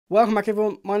Welcome back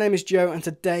everyone, my name is Joe and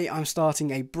today I'm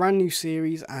starting a brand new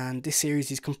series, and this series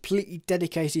is completely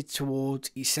dedicated towards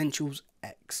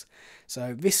EssentialsX.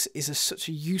 So this is such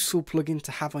a useful plugin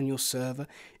to have on your server.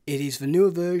 It is the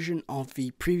newer version of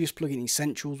the previous plugin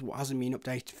Essentials, what hasn't been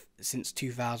updated since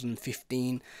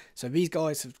 2015. So these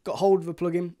guys have got hold of the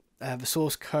plugin, the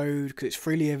source code, because it's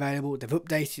freely available. They've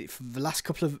updated it for the last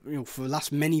couple of, for the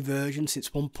last many versions since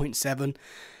 1.7.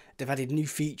 They've added new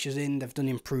features in, they've done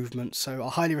improvements, so I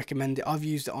highly recommend it. I've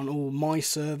used it on all my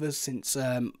servers since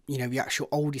the actual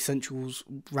old Essentials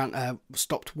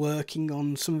stopped working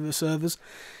on some of the servers.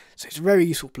 So it's a very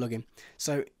useful plugin.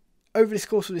 So over this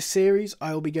course of this series,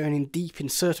 I will be going in deep in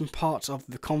certain parts of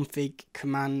the config,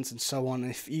 commands and so on. And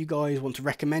if you guys want to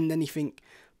recommend anything,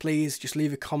 please just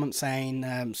leave a comment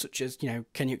saying such as,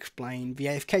 can you explain the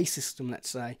AFK system, let's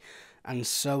say, and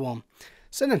so on.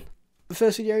 So then, the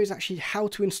first video is actually how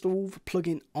to install the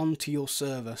plugin onto your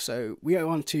server. So you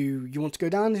want to go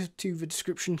down to the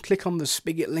description, click on the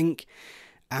Spigot link,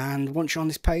 and once you're on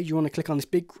this page, you want to click on this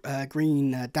big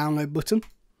green download button,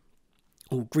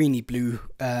 or greeny blue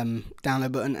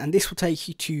download button, and this will take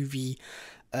you to the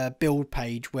build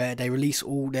page where they release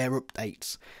all their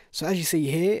updates. So as you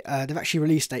see here, they've actually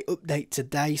released an update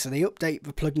today, so they update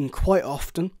the plugin quite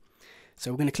often.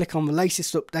 So we're going to click on the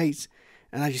latest updates.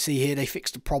 And as you see here, they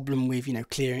fixed the problem with,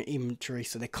 clearing inventory,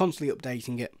 so they're constantly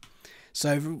updating it.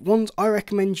 So the ones I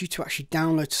recommend you to actually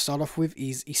download to start off with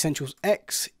is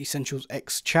EssentialsX,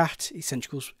 EssentialsX Chat,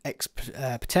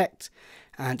 EssentialsX Protect,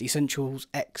 and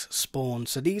EssentialsX Spawn.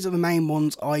 So these are the main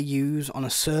ones I use on a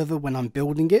server when I'm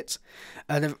building it.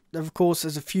 Of course,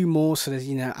 there's a few more, so there's,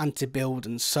 anti-build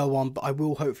and so on, but I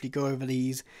will hopefully go over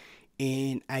these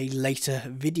in a later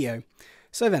video.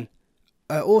 So then,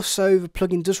 also, the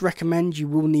plugin does recommend you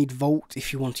will need Vault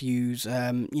if you want to use,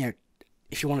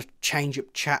 if you want to change up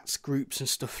chats, groups and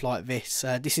stuff like this.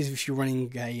 This is if you're running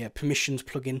a permissions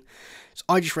plugin. So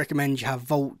I just recommend you have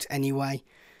Vault anyway.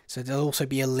 So there'll also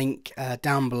be a link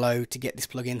down below to get this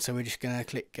plugin. So we're just going to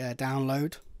click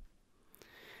download.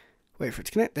 Wait for it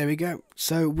to connect. There we go.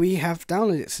 So we have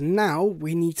downloaded it. So now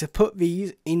we need to put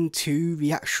these into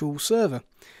the actual server.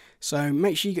 So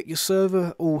make sure you get your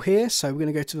server all here. So we're going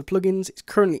to go to the plugins. It's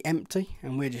currently empty,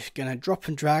 and we're just going to drop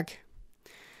and drag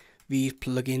these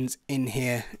plugins in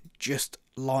here just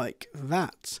like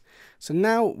that. So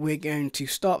now we're going to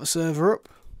start the server up.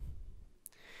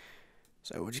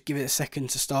 So we'll just give it a second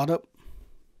to start up.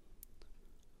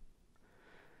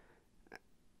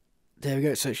 There we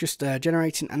go. So it's just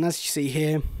generating, and as you see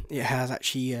here, it has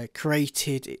actually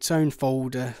created its own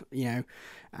folder,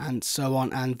 and so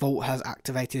on, and Vault has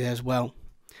activated as well.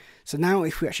 So now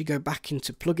if we actually go back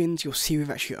into plugins, you'll see we've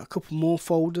actually got a couple more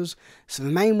folders. So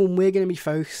the main one we're going to be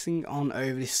focusing on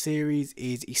over this series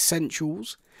is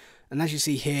Essentials, and as you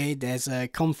see here, there's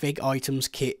config, items,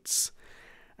 kits,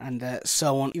 and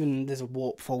so on. Even there's a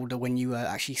warp folder when you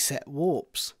actually set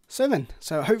warps. So then,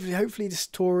 hopefully this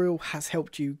tutorial has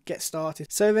helped you get started.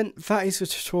 So then, that is the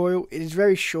tutorial. It is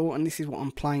very short, and this is what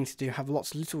I'm planning to do, have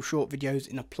lots of little short videos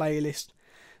in a playlist.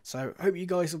 So hope you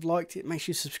guys have liked it. Make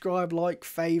sure you subscribe, like,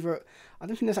 favourite. I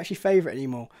don't think there's actually favourite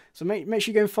anymore. So make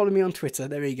sure you go and follow me on Twitter.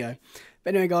 There we go.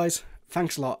 But anyway guys,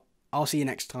 thanks a lot. I'll see you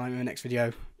next time in the next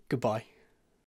video. Goodbye.